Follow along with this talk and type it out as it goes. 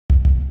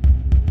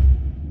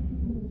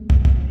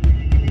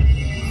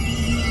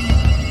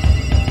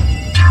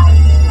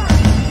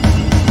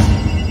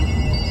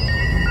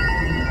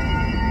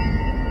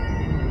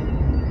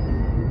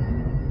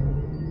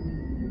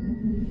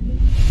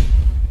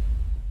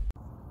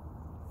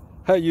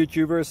Hi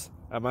YouTubers,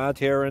 I'm out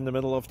here in the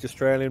middle of the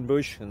Australian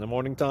bush in the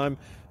morning time.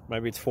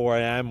 Maybe it's 4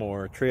 a.m.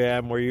 or 3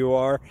 a.m. where you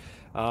are.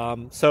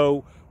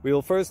 So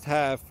we'll first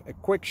have a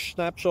quick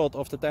snapshot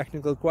of the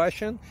technical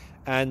question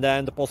and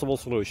then the possible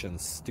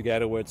solutions,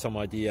 together with some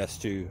ideas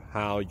to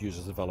how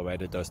users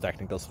evaluated those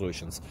technical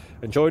solutions.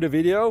 Enjoy the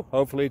video,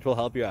 hopefully it will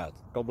help you out.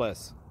 God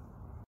bless.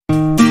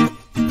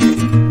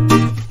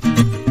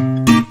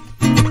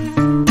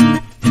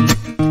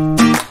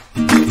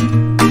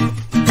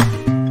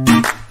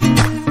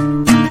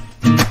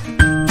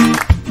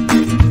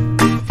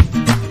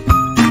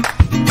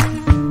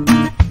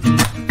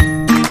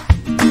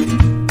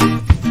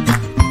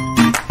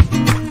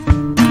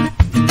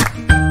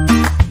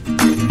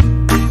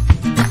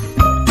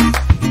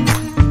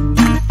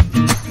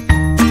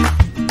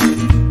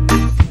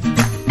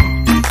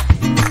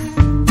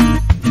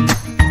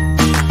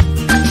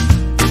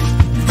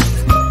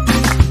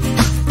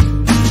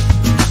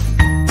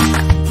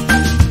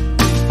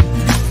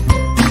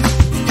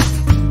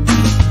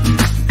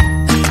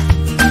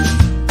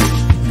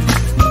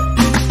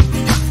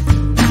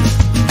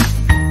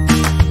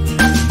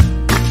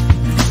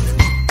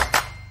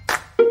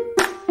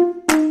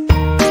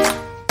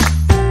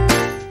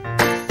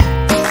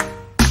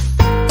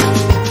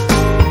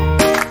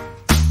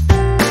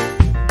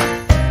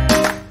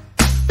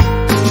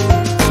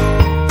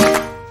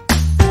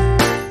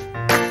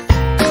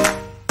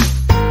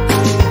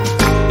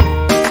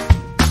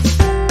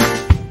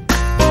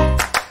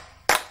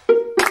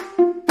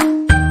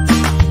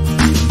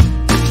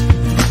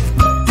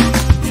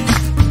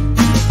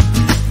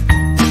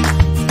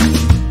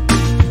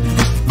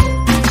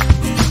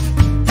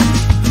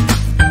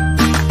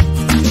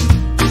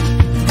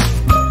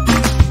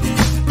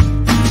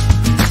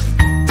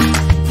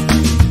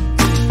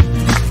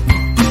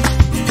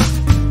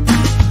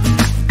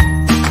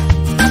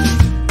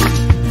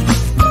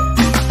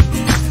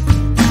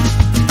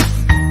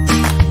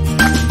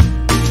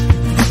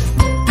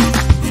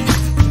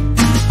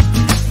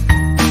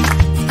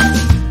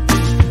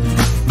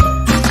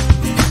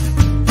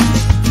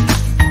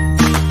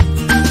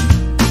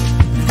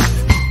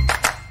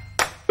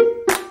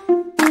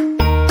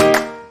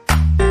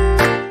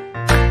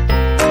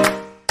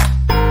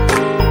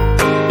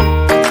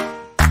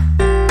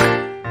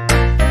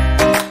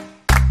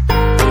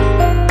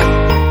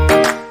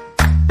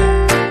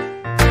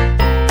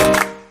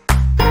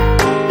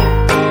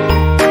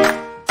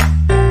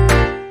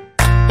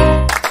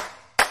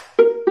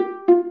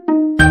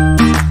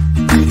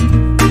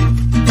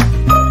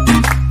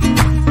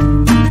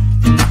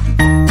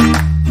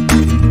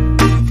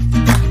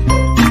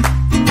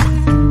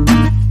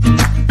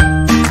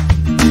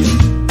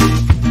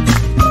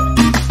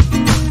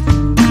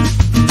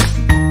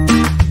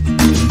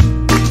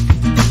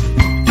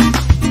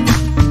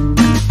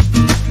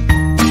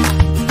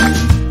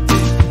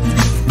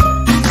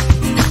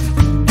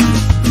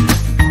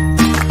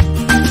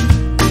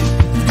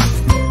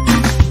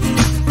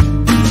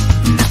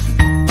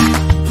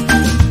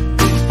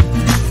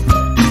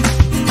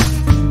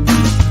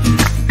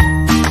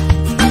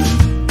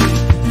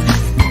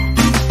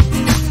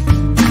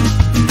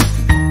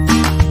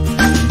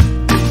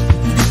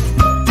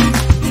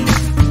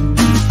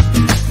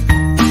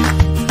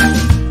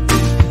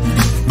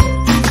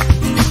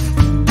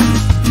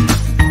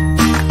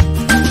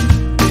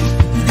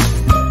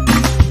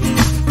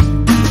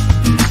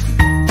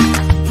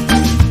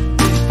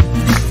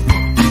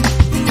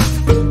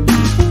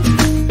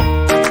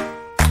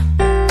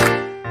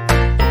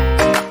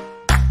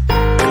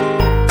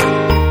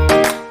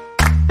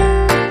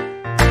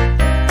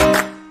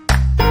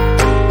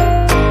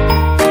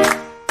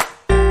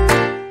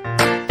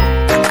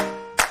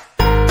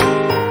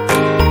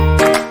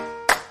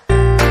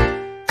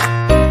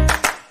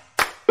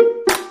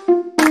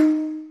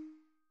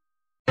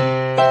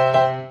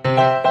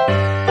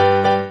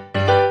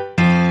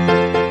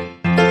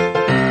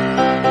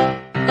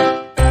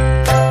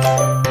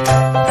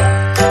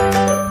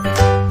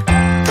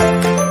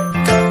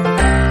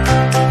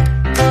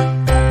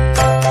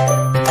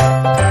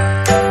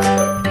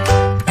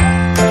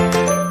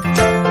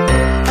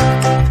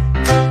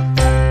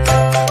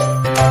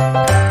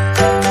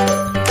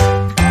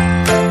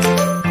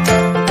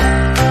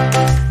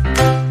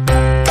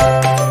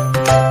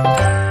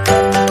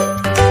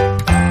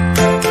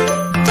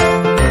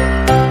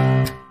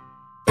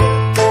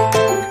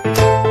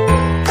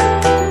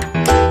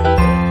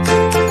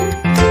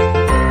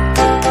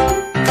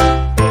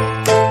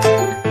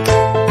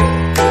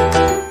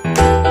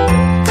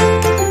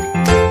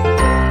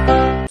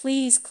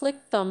 Please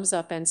click thumbs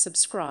up and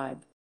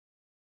subscribe.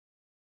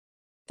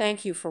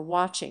 Thank you for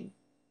watching.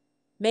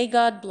 May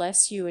God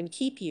bless you and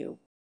keep you.